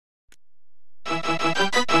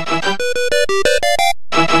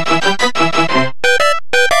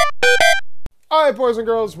Alright, boys and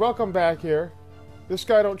girls, welcome back here. This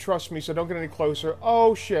guy don't trust me, so don't get any closer.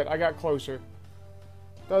 Oh, shit, I got closer.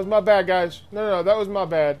 That was my bad, guys. No, that was my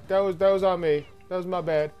bad. That was on me. That was my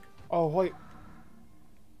bad. Oh, wait.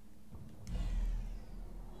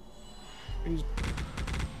 He's...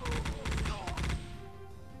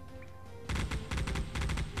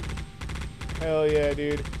 Hell yeah,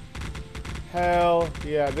 dude. Hell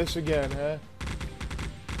yeah, this again, huh?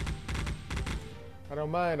 I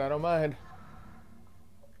don't mind, I don't mind.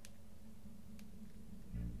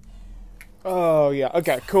 Oh, yeah.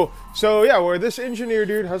 Okay, cool. So, yeah, where this engineer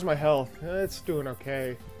dude, how's my health? It's doing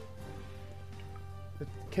okay.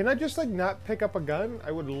 Can I just, like, not pick up a gun?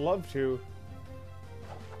 I would love to.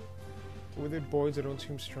 Withered boys that don't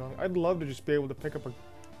seem strong. I'd love to just be able to pick up a...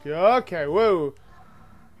 Okay, whoa.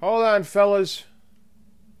 Hold on, fellas.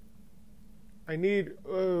 I need...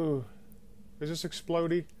 Oh. Is this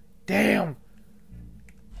explodey? Damn!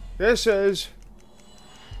 This is...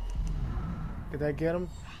 Did that get him?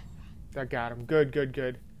 That got him. Good, good,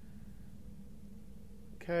 good.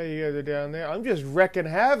 Okay, you guys are down there. I'm just wrecking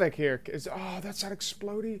havoc here. Oh, that's not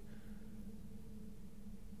explodey.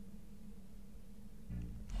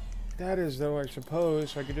 That is, though, I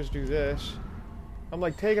suppose. I could just do this. I'm,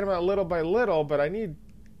 like, taking them out little by little, but I need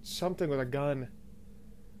something with a gun.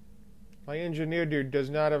 My engineer dude does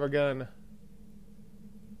not have a gun.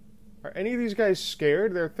 Are any of these guys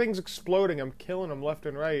scared? There are things exploding. I'm killing them left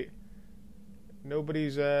and right.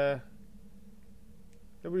 Nobody's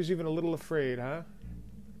even a little afraid, huh?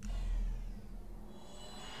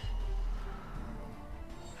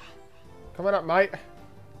 Coming up, mate.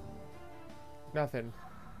 Nothing.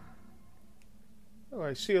 Oh,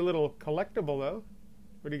 I see a little collectible, though.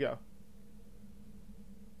 Where'd he go?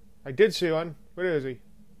 I did see one. Where is he?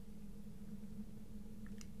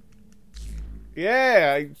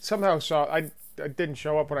 Yeah, I somehow saw... I didn't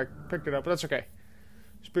show up when I picked it up, but that's okay.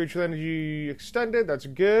 Spiritual energy extended. That's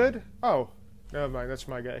good. Oh, never mind. That's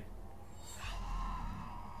my guy.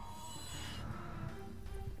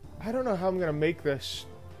 I don't know how I'm going to make this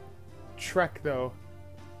trek, though.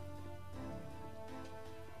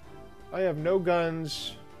 I have no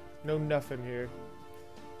guns, no nothing here.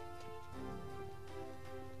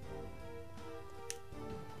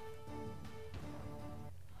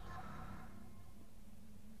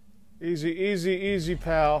 Easy, easy, easy,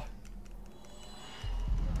 pal.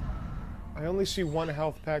 I only see one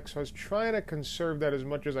health pack, so I was trying to conserve that as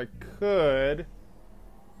much as I could.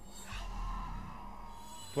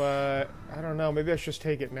 But, I don't know, maybe I should just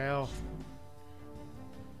take it now.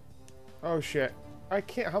 Oh shit. I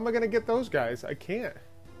can't, how am I gonna get those guys? I can't.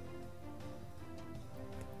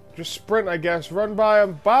 Just sprint, I guess. Run by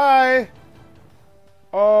them. Bye!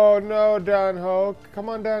 Oh no, Don Ho. Come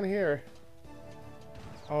on down here.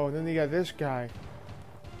 Oh, and then you got this guy.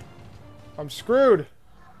 I'm screwed.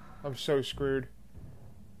 I'm so screwed.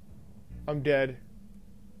 I'm dead.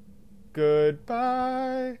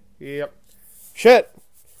 Goodbye. Yep. Shit.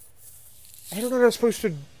 I don't know what I'm supposed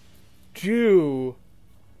to do.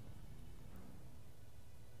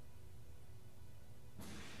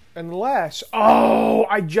 Unless... Oh!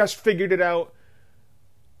 I just figured it out.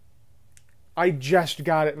 I just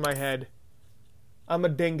got it in my head. I'm a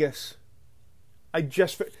dingus.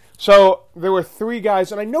 So, there were 3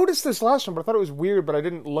 guys, and I noticed this last one, but I thought it was weird, but I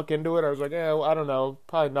didn't look into it. I was like, I don't know,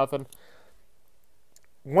 probably nothing.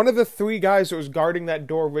 One of the 3 guys that was guarding that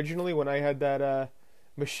door originally when I had that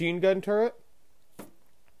machine gun turret,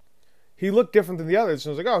 he looked different than the others,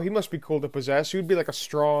 and I was like, oh, he must be cool to possess. He would be like a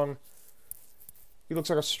strong... He looks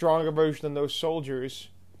like a stronger version than those soldiers.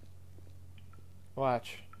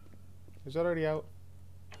 Watch. Is that already out?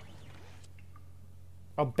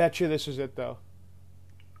 I'll bet you this is it, though.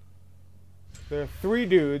 There are 3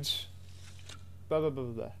 dudes. Blah, blah, blah,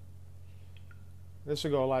 blah. This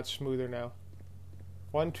will go a lot smoother now.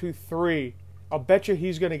 1, 2, 3. I'll bet you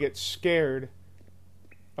he's going to get scared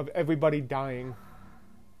of everybody dying.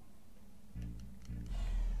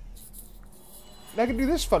 And I can do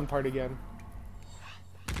this fun part again.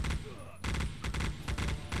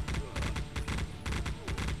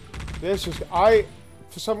 This is...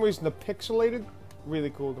 for some reason, the pixelated, really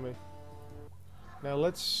cool to me. Now,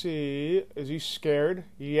 let's see. Is he scared?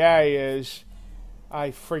 Yeah, he is.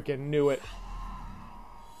 I freaking knew it.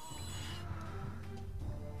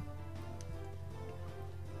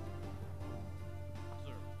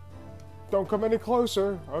 Don't come any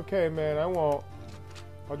closer. Okay, man, I won't.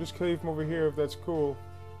 I'll just kill you from over here if that's cool.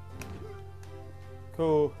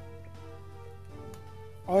 Cool.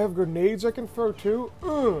 I have grenades I can throw, too?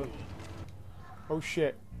 Ugh. Oh,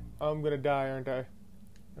 shit. I'm gonna die, aren't I?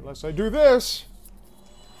 Unless I do this.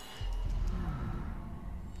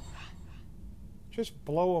 Just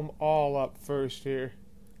blow them all up first here.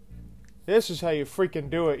 This is how you freaking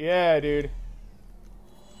do it. Yeah, dude.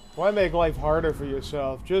 Why make life harder for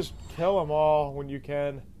yourself? Just kill them all when you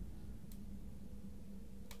can.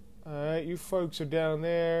 Alright, you folks are down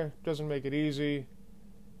there. Doesn't make it easy.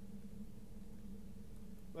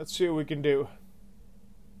 Let's see what we can do.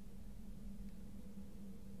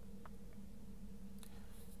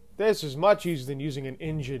 This is much easier than using an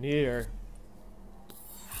engineer.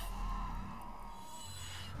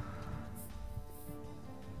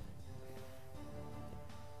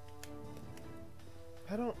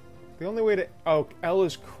 I don't... The only way to... Oh, L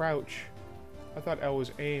is crouch. I thought L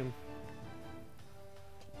was aim.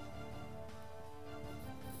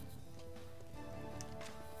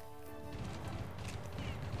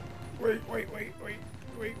 Wait.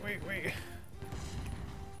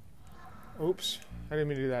 Oops. I didn't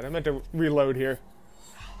mean to do that. I meant to reload here.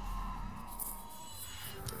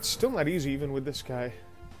 It's still not easy even with this guy.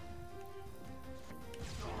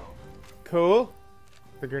 Cool.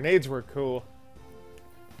 The grenades were cool.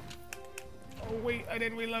 Oh, wait. I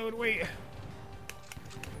didn't reload. Wait.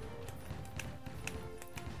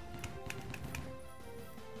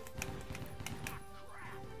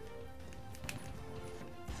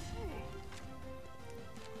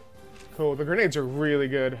 Cool. The grenades are really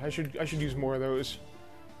good. I should use more of those.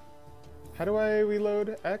 How do I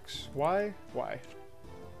reload? X? Y? Y.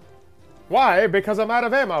 Why? Because I'm out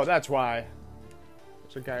of ammo. That's why.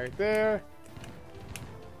 There's a guy right there.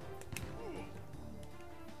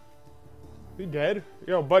 You dead?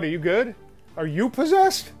 Yo, buddy, you good? Are you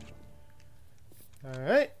possessed?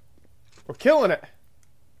 Alright. We're killing it.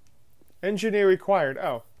 Engineer required.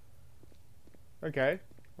 Oh. Okay.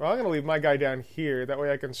 Well, I'm going to leave my guy down here. That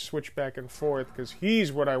way I can switch back and forth, because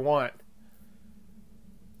he's what I want.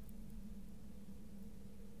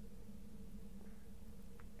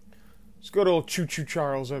 Let's go to old Choo Choo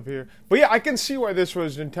Charles up here. But yeah, I can see why this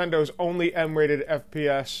was Nintendo's only M-rated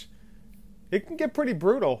FPS. It can get pretty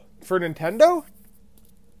brutal. For Nintendo?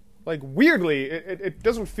 Like, weirdly, it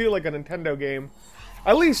doesn't feel like a Nintendo game.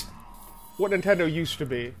 At least, what Nintendo used to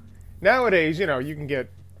be. Nowadays, you know, you can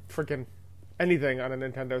get freaking anything on a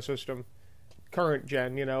Nintendo system. Current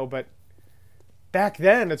gen, you know, but back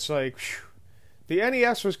then, it's like, whew, the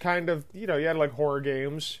NES was kind of, you know, you had like horror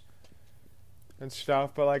games and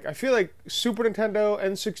stuff, but like, I feel like Super Nintendo,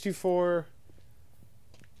 N64,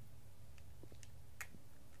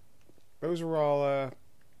 those were all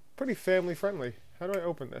pretty family friendly. How do I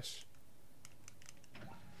open this?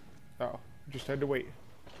 Oh, just had to wait.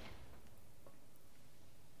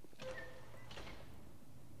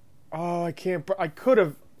 Oh, I can't. I could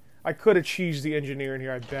have cheesed the engineer in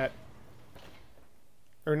here, I bet.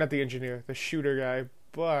 Or not the engineer, the shooter guy.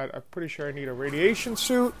 But I'm pretty sure I need a radiation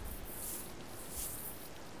suit.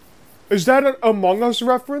 Is that an Among Us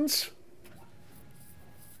reference?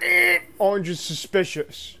 Orange is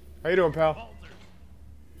suspicious. How you doing, pal?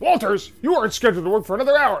 Walters, you aren't scheduled to work for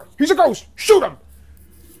another hour. He's a ghost. Shoot him.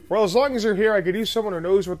 Well, as long as they're here, I could use someone who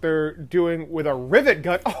knows what they're doing with a rivet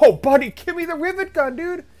gun. Oh, buddy, give me the rivet gun,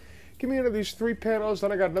 dude. Give me one of these 3 panels,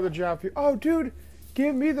 then I got another job here. Oh, dude,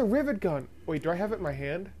 give me the rivet gun. Wait, do I have it in my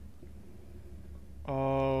hand?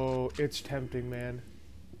 Oh, it's tempting, man.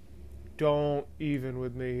 Don't even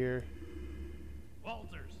with me here.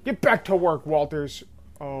 Walters. Get back to work, Walters.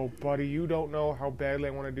 Oh, buddy, you don't know how badly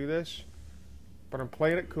I want to do this. But I'm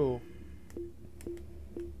playing it cool.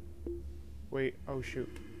 Wait, oh shoot.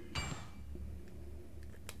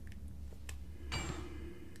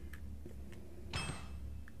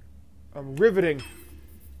 I'm riveting.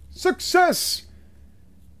 Success!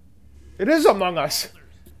 It is Among Us.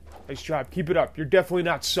 Nice job. Keep it up. You're definitely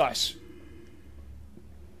not sus.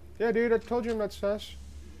 Yeah, dude, I told you I'm not sus.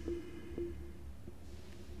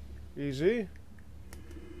 Easy.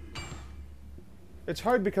 It's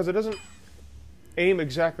hard because it doesn't aim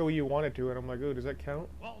exactly where you want it to, and I'm like, ooh, does that count?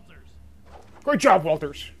 Walters. Great job,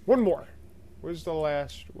 Walters. One more. Where's the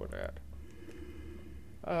last one at?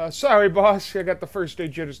 Sorry, boss. I got the first day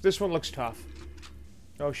jitters. This one looks tough.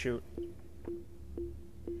 Oh, shoot.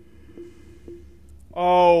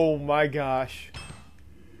 Oh, my gosh.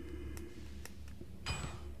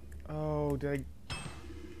 Oh, did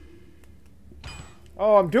I...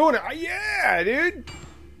 Oh, I'm doing it. Yeah, dude.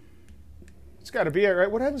 It's got to be it, right?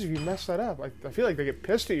 What happens if you mess that up? I feel like they get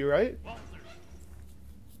pissed at you, right?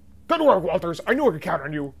 Good work, Walters. I knew I could count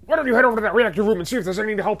on you. Why don't you head over to that reactor room and see if there's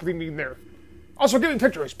any help you need in there? Also, give me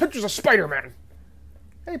pictures. Pictures of Spider-Man.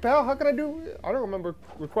 Hey, pal, how can I do... I don't remember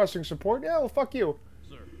requesting support. Yeah, well, fuck you.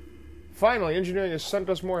 Sir. Finally, engineering has sent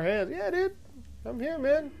us more hands. Yeah, dude. I'm here,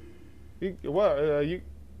 man. You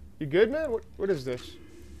good, man? What is this?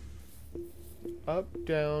 Up,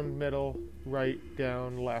 down, middle, right,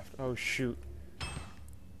 down, left. Oh, shoot.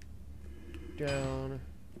 Down,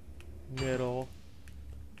 middle,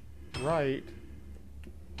 right,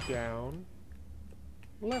 down,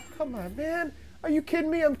 left. Come on, man. Are you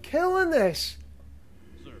kidding me? I'm killing this.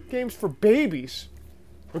 Sir. Game's for babies.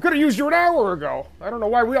 We could have used you an hour ago. I don't know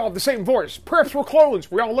why we all have the same voice. Perhaps we're clones.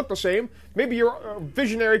 We all look the same. Maybe your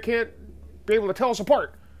visionary can't be able to tell us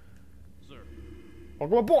apart. Sir.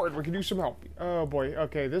 Welcome aboard. We can use some help. Oh, boy.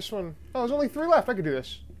 Okay, this one. Oh, there's only 3 left. I can do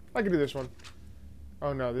this. I can do this one.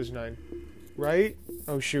 Oh, no. There's 9. Right?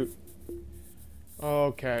 Oh, shoot.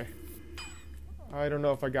 Okay. I don't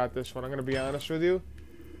know if I got this one. I'm going to be honest with you.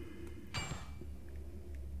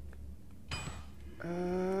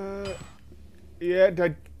 Yeah,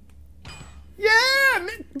 yeah!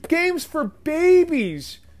 Games for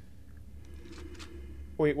babies!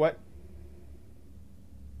 Wait, what?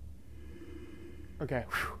 Okay.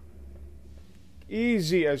 Whew.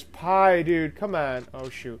 Easy as pie, dude. Come on. Oh,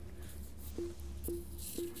 shoot.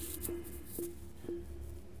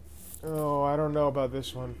 Oh, I don't know about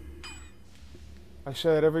this one. I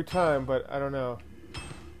say that every time, but I don't know.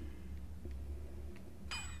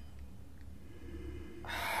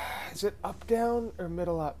 Is it up, down, or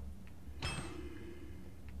middle, up?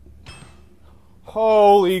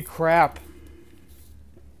 Holy crap.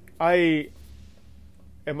 I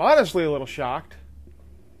am honestly a little shocked.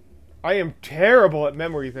 I am terrible at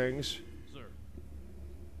memory things. Sir.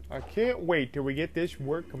 I can't wait till we get this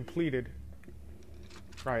work completed.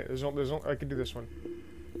 Alright, I can do this one.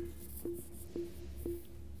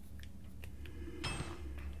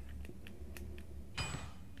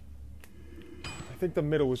 I think the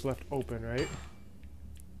middle was left open, right?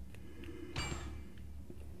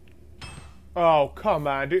 Oh, come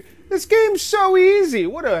on, dude. This game's so easy.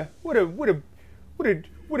 What a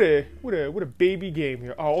baby game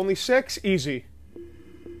here. Oh, only 6? Easy.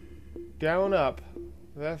 Down, up.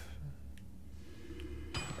 Left.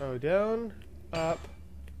 Oh, down, up.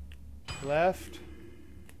 Left.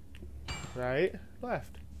 Right.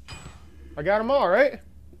 Left. I got them all, right?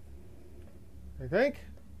 I think.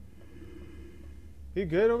 You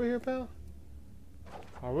good over here, pal?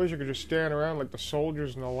 I wish I could just stand around like the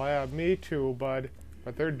soldiers in the lab. Me too, bud.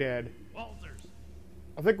 But they're dead. Walters.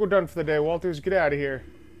 I think we're done for the day. Walters, get out of here.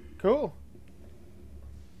 Cool.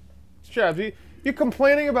 This job. You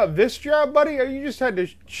complaining about this job, buddy? Or you just had to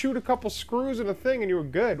shoot a couple screws in a thing and you were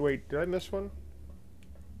good? Wait, did I miss one?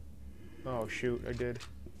 Oh, shoot. I did.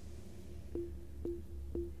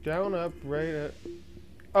 Down, up, right, up.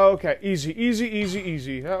 Oh, okay. Easy, easy, easy,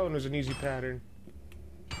 easy. That one was an easy pattern.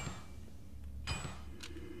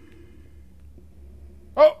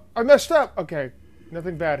 Oh, I messed up. Okay,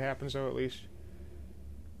 nothing bad happens though. At least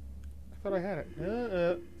I thought I had it.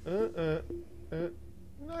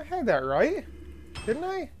 No, I had that right, didn't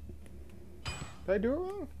I? Did I do it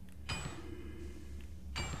wrong?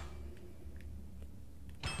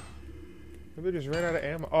 Maybe I just ran out of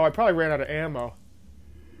ammo. Oh, I probably ran out of ammo.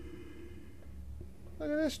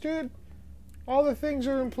 Look at this, dude. All the things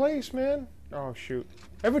are in place, man. Oh shoot!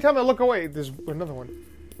 Every time I look away, there's another one.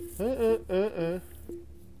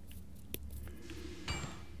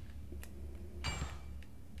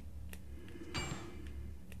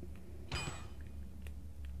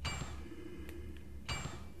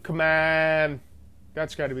 Come on.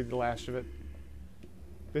 That's got to be the last of it.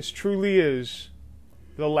 This truly is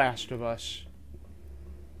the last of us.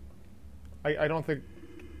 I don't think...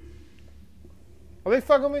 Are they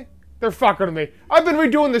fucking with me? They're fucking with me. I've been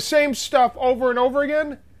redoing the same stuff over and over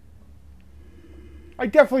again. I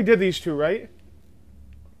definitely did these two, right?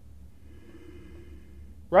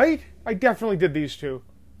 Right? I definitely did these two.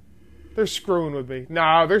 They're screwing with me.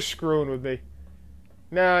 No, they're screwing with me.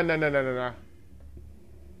 No, no, no, no, no, no.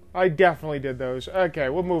 I definitely did those. Okay,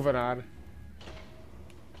 we're moving on.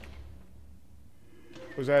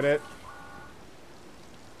 Was that it?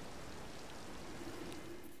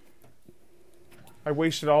 I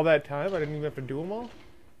wasted all that time? I didn't even have to do them all?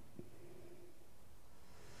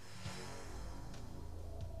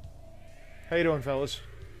 How you doing, fellas?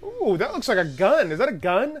 Ooh, that looks like a gun. Is that a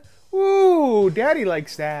gun? Ooh, Daddy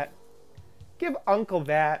likes that. Give Uncle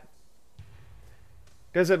that.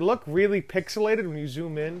 Does it look really pixelated when you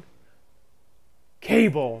zoom in?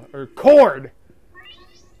 Cable, or cord.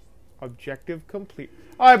 Objective complete.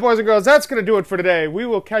 Alright, boys and girls, that's going to do it for today. We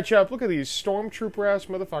will catch up. Look at these stormtrooper-ass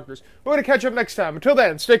motherfuckers. We're going to catch up next time. Until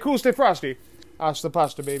then, stay cool, stay frosty. Hasta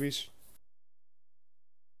pasta, babies.